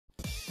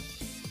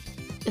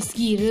A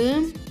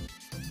seguir,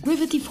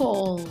 Gravity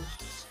Falls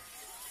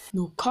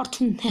no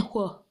Cartoon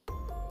Network.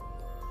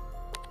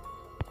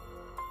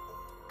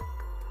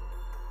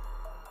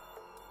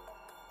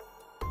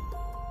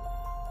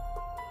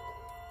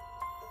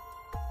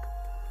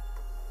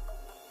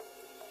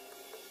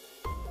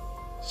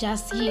 Já a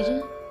seguir,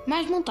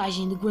 mais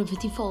montagem de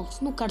Gravity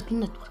Falls no Cartoon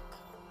Network.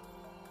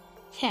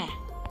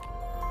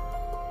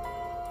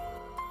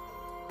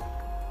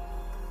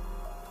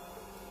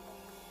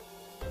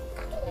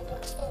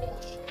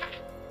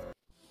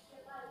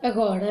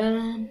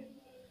 Agora,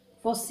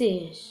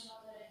 vocês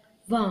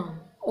vão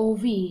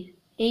ouvir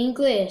em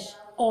inglês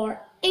or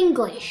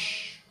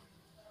English.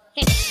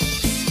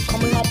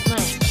 Coming up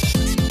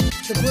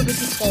next, the Gravity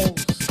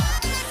Falls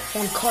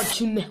on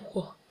Cartoon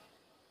Network.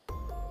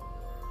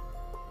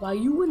 While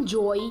you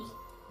enjoy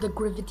the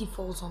Gravity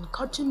Falls on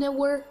Cartoon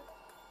Network,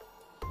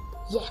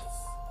 yes,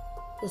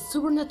 the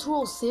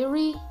supernatural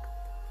series,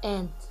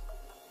 and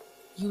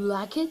you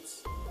like it?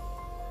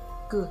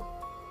 Good.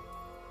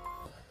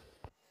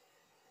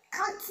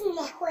 Cartoon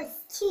Network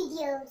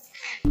Studios.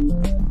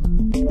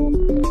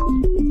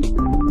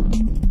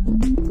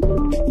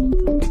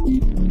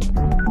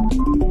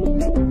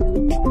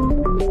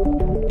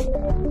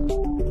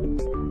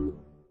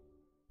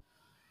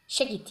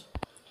 Cheguite,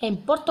 em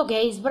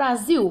Português,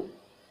 Brasil.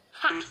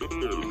 Ha!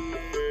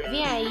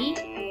 Vem aí,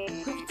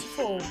 Gravity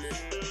Falls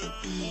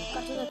no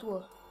Cartoon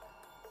Network.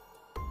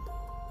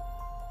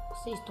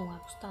 Vocês estão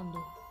gostando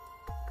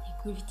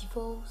de Gravity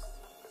Falls?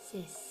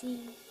 Se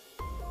sim,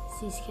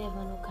 se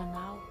inscreva no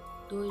canal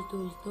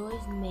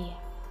 2226,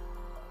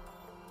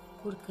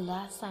 porque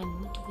lá sai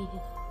muito vídeo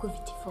de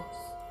Gravity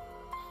Falls.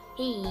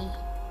 E